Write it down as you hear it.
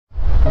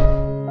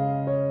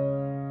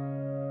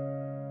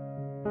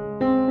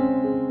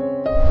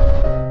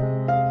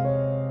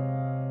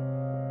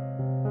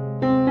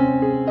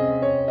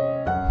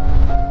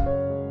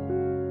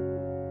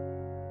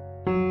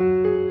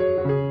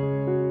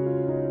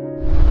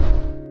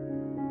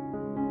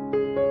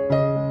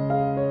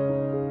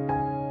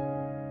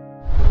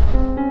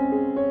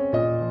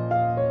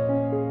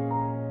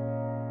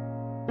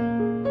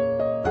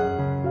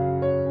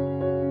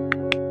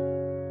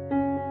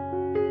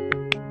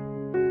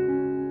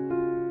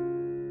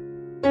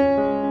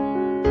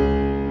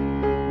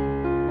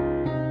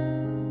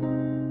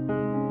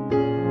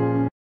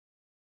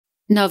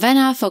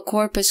Novena for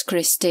Corpus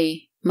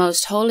Christi,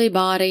 Most Holy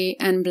Body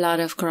and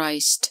Blood of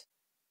Christ.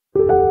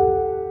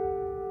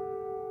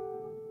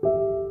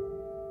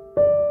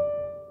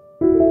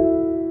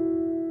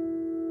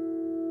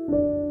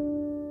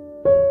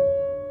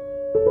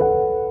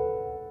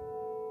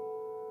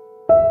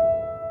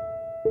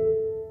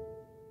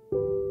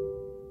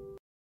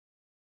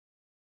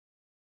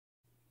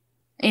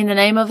 In the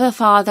name of the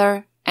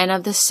Father, and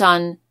of the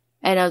Son,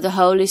 and of the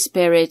Holy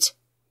Spirit.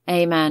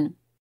 Amen.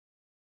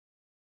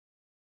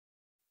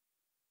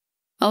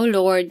 O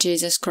Lord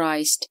Jesus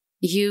Christ,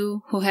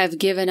 you who have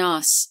given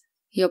us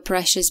your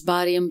precious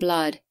body and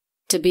blood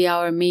to be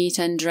our meat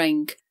and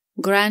drink,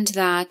 grant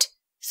that,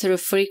 through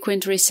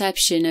frequent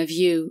reception of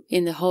you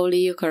in the Holy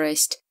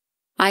Eucharist,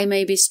 I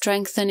may be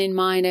strengthened in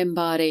mind and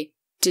body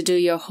to do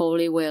your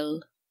holy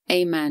will.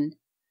 Amen.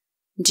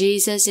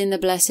 Jesus in the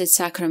Blessed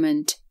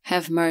Sacrament,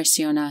 have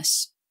mercy on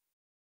us.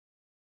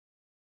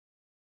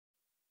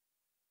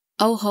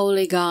 O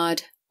Holy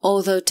God,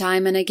 although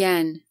time and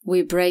again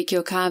we break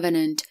your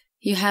covenant,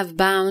 you have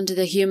bound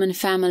the human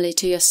family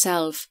to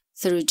yourself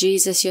through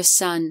Jesus your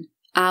Son,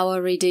 our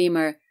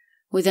Redeemer,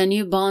 with a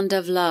new bond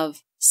of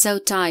love so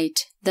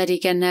tight that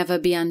it can never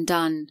be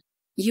undone.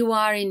 You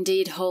are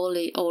indeed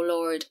holy, O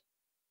Lord,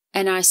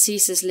 and are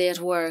ceaselessly at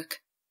work,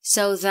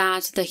 so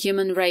that the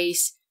human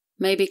race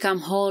may become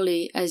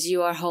holy as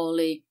you are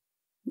holy.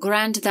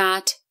 Grant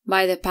that,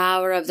 by the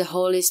power of the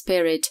Holy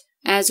Spirit,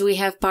 as we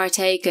have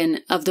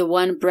partaken of the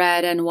one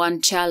bread and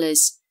one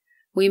chalice,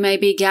 we may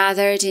be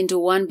gathered into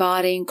one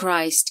body in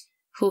Christ,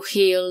 who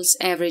heals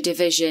every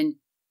division.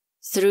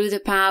 Through the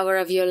power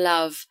of your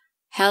love,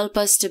 help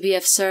us to be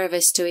of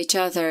service to each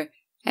other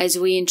as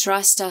we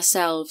entrust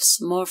ourselves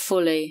more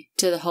fully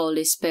to the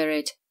Holy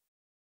Spirit.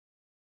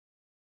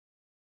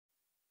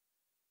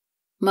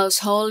 Most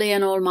holy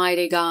and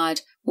almighty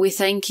God, we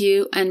thank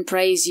you and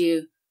praise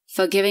you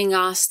for giving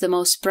us the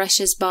most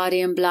precious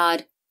body and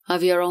blood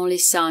of your only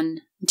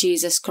Son,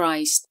 Jesus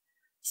Christ.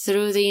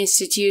 Through the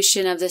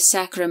institution of the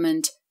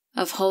sacrament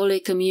of Holy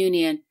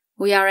Communion,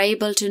 we are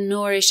able to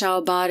nourish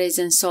our bodies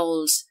and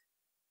souls.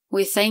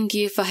 We thank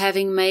you for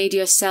having made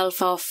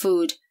yourself our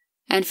food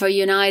and for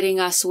uniting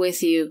us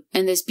with you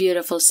in this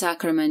beautiful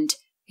sacrament.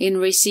 In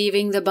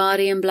receiving the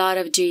body and blood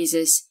of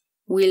Jesus,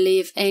 we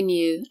live in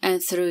you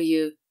and through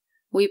you.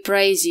 We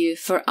praise you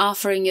for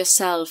offering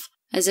yourself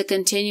as a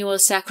continual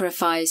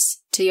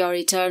sacrifice to your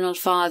eternal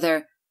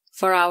Father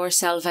for our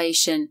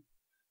salvation.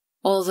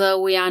 Although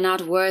we are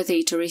not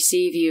worthy to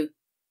receive you,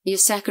 you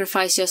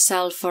sacrifice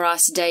yourself for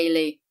us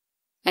daily,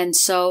 and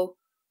so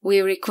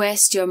we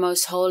request your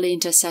most holy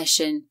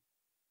intercession.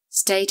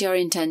 State your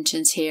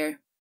intentions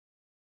here.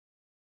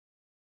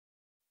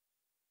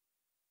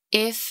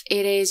 If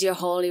it is your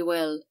holy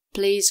will,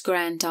 please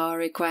grant our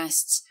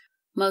requests.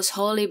 Most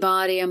holy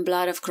body and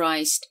blood of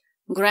Christ,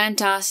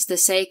 grant us the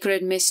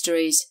sacred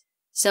mysteries,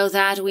 so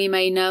that we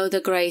may know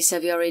the grace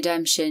of your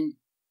redemption.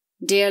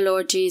 Dear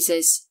Lord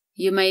Jesus,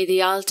 you made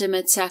the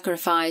ultimate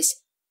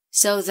sacrifice,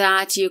 so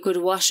that you could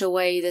wash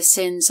away the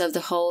sins of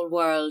the whole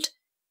world.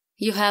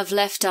 You have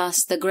left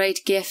us the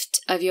great gift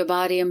of your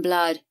body and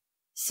blood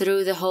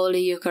through the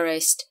Holy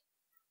Eucharist.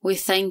 We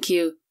thank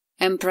you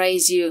and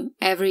praise you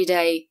every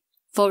day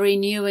for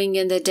renewing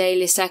in the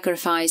daily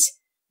sacrifice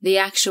the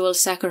actual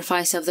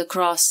sacrifice of the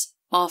cross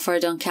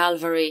offered on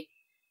Calvary,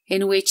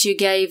 in which you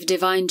gave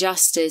divine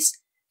justice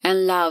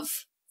and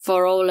love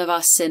for all of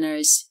us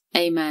sinners.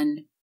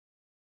 Amen.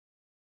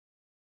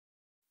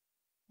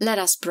 Let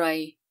us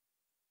pray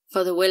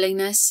for the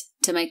willingness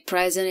to make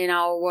present in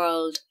our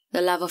world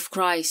the love of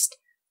Christ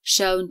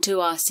shown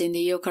to us in the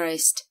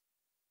Eucharist.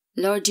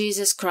 Lord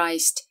Jesus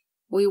Christ,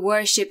 we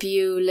worship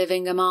you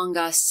living among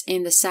us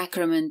in the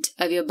sacrament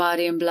of your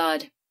body and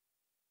blood.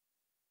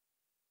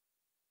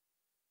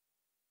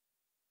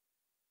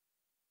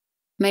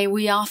 May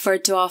we offer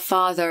to our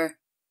Father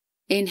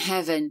in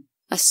heaven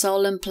a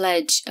solemn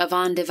pledge of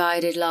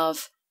undivided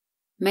love.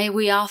 May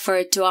we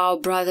offer to our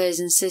brothers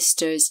and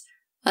sisters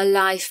a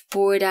life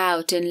poured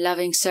out in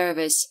loving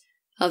service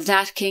of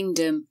that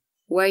kingdom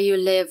where you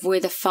live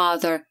with the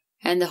Father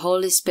and the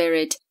Holy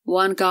Spirit,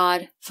 one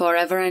God,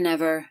 forever and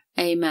ever.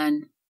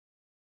 Amen.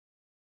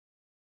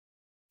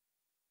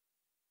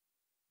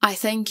 I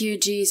thank you,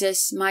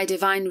 Jesus, my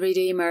divine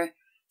Redeemer,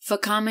 for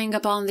coming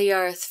upon the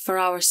earth for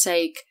our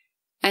sake,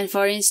 and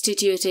for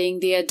instituting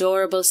the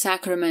adorable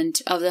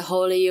sacrament of the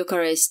Holy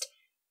Eucharist,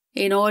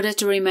 in order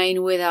to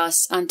remain with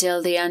us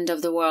until the end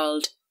of the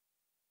world.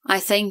 I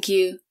thank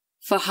you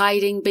for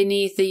hiding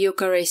beneath the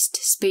Eucharist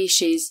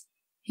species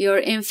your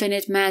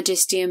infinite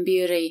majesty and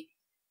beauty,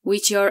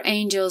 which your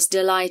angels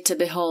delight to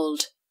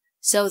behold,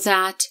 so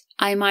that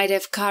I might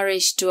have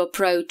courage to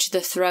approach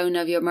the throne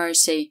of your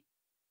mercy.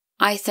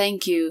 I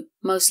thank you,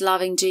 most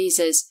loving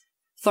Jesus,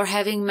 for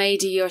having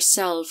made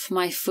yourself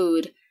my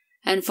food,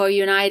 and for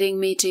uniting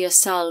me to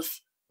yourself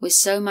with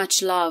so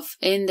much love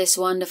in this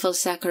wonderful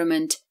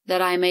sacrament,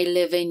 that I may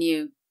live in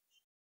you.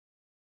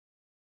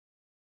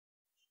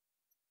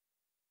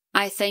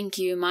 I thank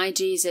you, my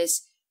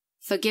Jesus,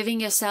 for giving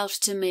yourself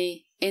to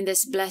me in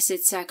this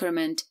blessed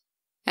sacrament,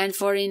 and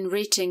for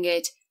enriching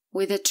it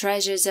with the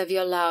treasures of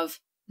your love,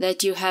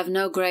 that you have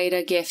no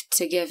greater gift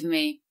to give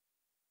me.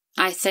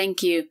 I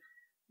thank you,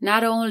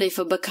 not only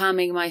for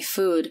becoming my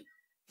food,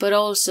 but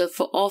also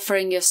for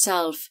offering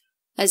yourself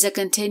as a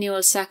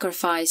continual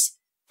sacrifice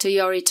to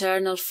your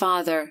eternal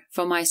Father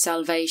for my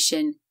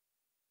salvation.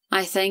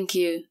 I thank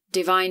you,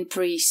 Divine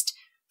Priest,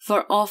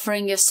 for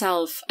offering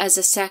yourself as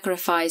a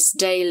sacrifice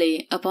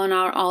daily upon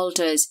our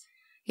altars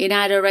in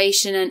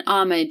adoration and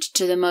homage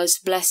to the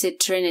most blessed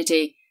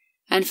Trinity,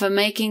 and for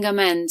making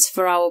amends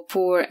for our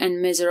poor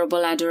and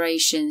miserable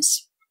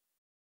adorations.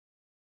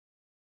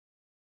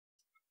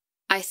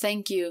 I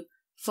thank you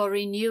for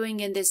renewing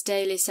in this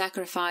daily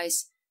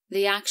sacrifice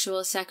the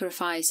actual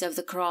sacrifice of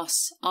the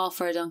cross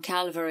offered on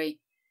Calvary,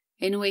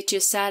 in which you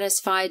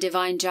satisfy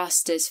divine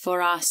justice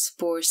for us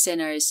poor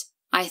sinners.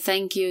 I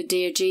thank you,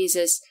 dear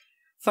Jesus,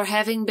 for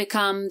having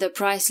become the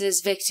priceless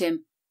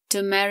victim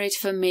to merit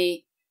for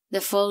me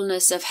the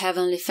fullness of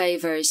heavenly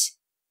favors.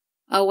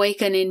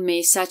 Awaken in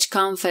me such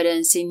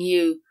confidence in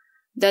you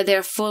that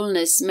their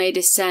fullness may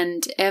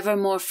descend ever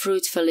more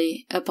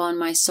fruitfully upon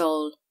my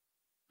soul.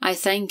 I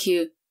thank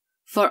you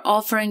for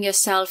offering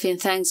yourself in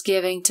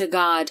thanksgiving to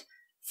God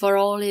for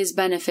all his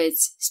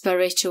benefits,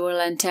 spiritual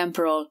and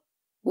temporal,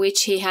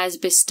 which he has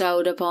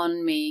bestowed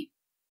upon me.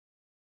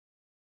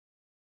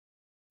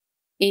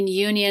 In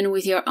union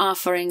with your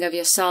offering of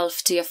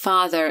yourself to your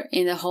Father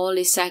in the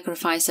holy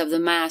sacrifice of the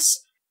Mass,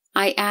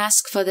 I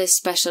ask for this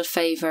special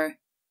favor.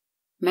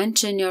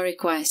 Mention your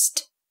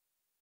request.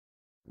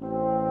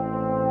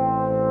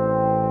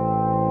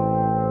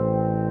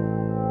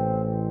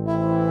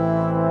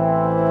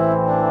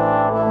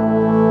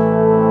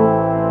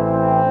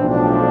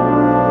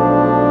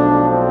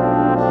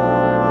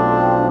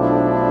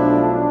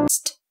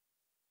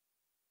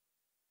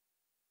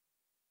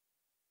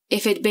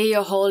 If it be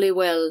your holy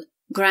will,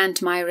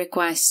 grant my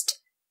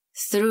request.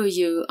 Through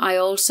you I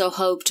also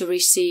hope to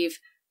receive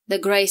the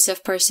grace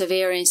of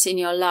perseverance in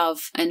your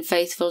love and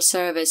faithful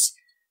service,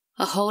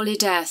 a holy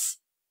death,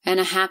 and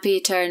a happy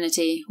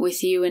eternity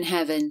with you in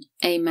heaven.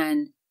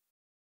 Amen.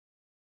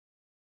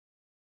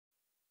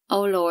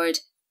 O Lord,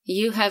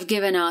 you have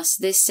given us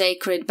this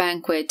sacred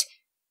banquet,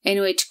 in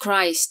which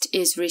Christ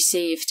is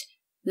received,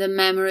 the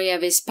memory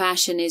of his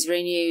passion is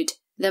renewed,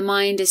 the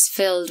mind is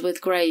filled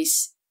with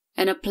grace,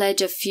 and a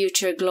pledge of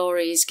future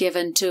glory is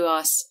given to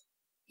us.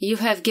 You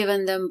have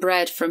given them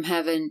bread from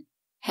heaven,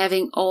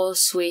 having all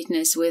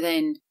sweetness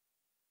within.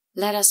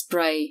 Let us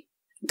pray.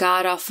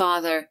 God our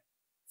Father,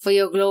 for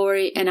your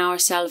glory and our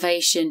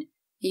salvation,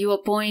 you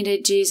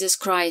appointed Jesus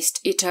Christ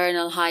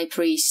eternal High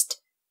Priest.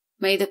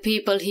 May the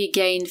people he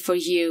gained for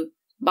you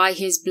by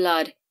his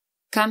blood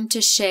come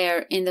to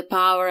share in the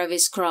power of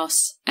his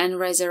cross and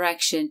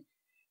resurrection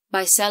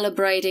by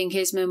celebrating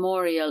his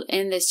memorial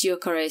in this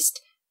Eucharist,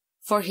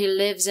 for he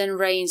lives and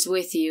reigns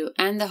with you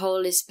and the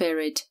Holy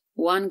Spirit,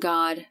 one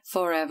God,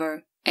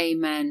 forever.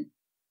 Amen.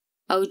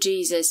 O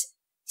Jesus,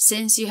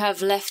 since you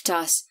have left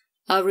us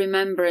a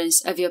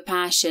remembrance of your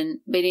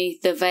passion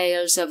beneath the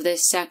veils of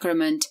this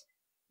sacrament,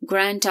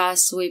 grant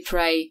us, we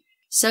pray,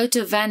 so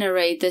to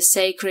venerate the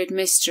sacred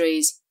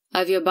mysteries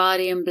of your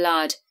body and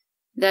blood,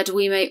 that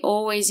we may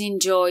always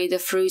enjoy the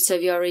fruits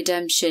of your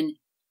redemption,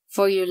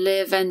 for you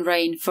live and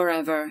reign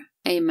forever.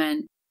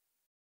 Amen.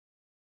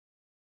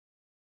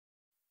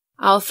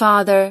 Our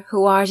Father,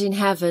 who art in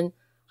heaven,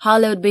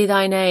 hallowed be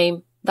thy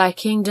name. Thy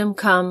kingdom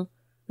come,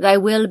 thy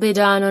will be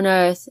done on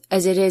earth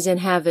as it is in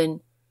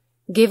heaven.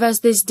 Give us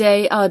this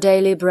day our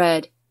daily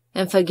bread,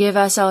 and forgive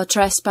us our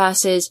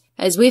trespasses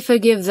as we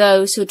forgive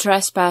those who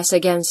trespass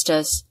against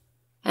us.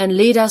 And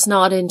lead us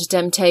not into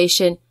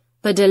temptation,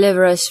 but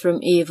deliver us from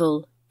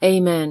evil.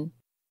 Amen.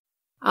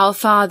 Our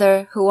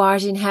Father, who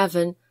art in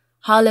heaven,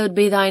 hallowed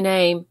be thy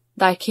name.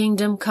 Thy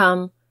kingdom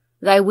come,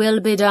 thy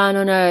will be done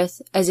on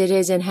earth as it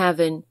is in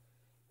heaven.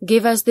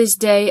 Give us this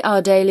day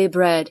our daily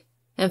bread,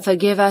 and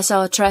forgive us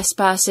our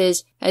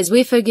trespasses as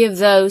we forgive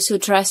those who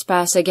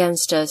trespass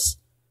against us.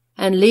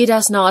 And lead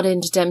us not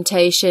into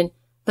temptation,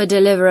 but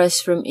deliver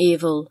us from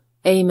evil.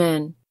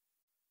 Amen.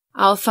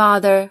 Our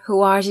Father,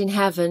 who art in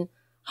heaven,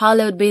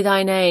 hallowed be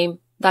thy name.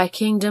 Thy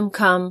kingdom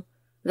come,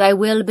 thy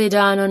will be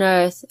done on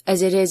earth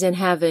as it is in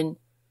heaven.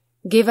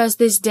 Give us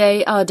this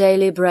day our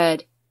daily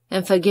bread,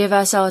 and forgive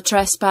us our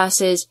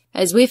trespasses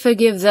as we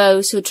forgive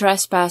those who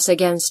trespass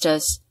against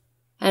us.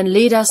 And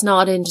lead us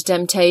not into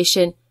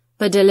temptation,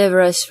 but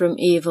deliver us from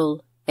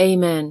evil.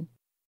 Amen.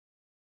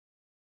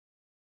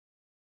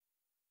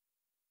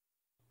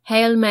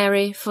 Hail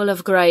Mary, full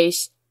of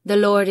grace, the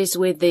Lord is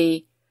with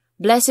thee.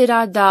 Blessed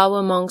art thou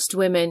amongst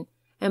women,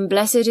 and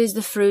blessed is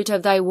the fruit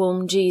of thy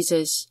womb,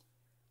 Jesus.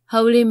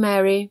 Holy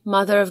Mary,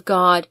 Mother of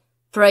God,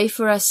 pray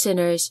for us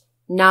sinners,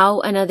 now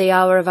and at the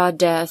hour of our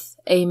death.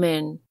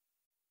 Amen.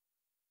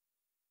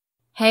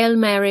 Hail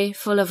Mary,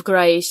 full of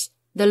grace,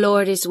 the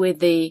Lord is with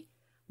thee.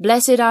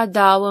 Blessed art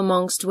thou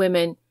amongst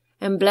women,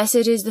 and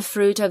blessed is the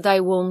fruit of thy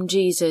womb,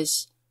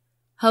 Jesus.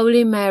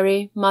 Holy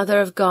Mary,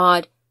 Mother of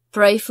God,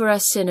 pray for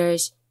us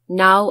sinners,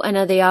 now and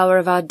at the hour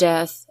of our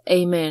death.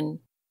 Amen.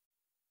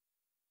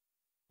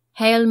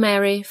 Hail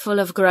Mary, full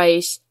of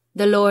grace,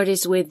 the Lord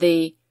is with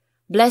thee.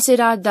 Blessed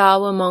art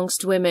thou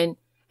amongst women,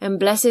 and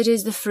blessed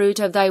is the fruit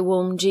of thy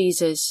womb,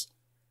 Jesus.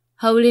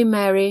 Holy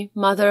Mary,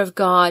 Mother of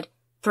God,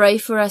 pray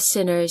for us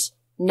sinners,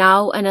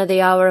 now and at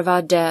the hour of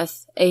our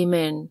death.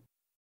 Amen.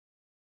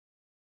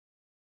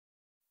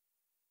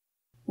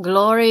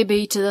 Glory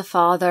be to the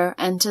Father,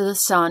 and to the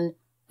Son,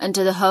 and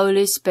to the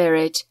Holy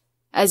Spirit,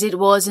 as it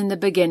was in the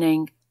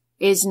beginning,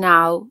 is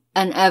now,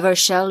 and ever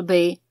shall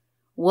be,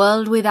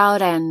 world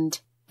without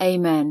end.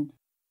 Amen.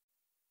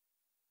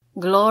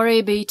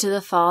 Glory be to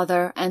the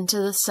Father, and to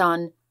the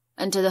Son,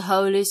 and to the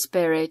Holy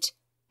Spirit,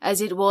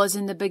 as it was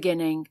in the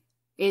beginning,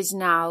 is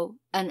now,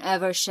 and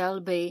ever shall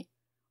be,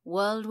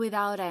 world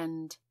without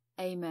end.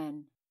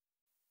 Amen.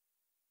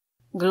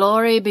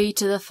 Glory be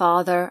to the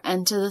Father,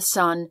 and to the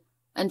Son,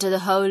 and to the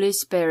Holy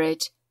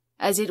Spirit,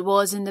 as it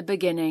was in the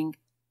beginning,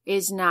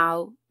 is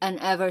now, and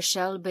ever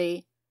shall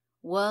be,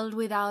 world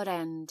without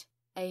end.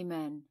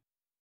 Amen.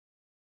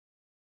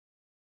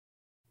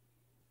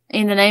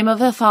 In the name of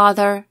the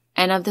Father,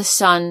 and of the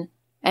Son,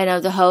 and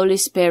of the Holy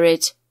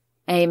Spirit.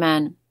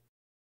 Amen.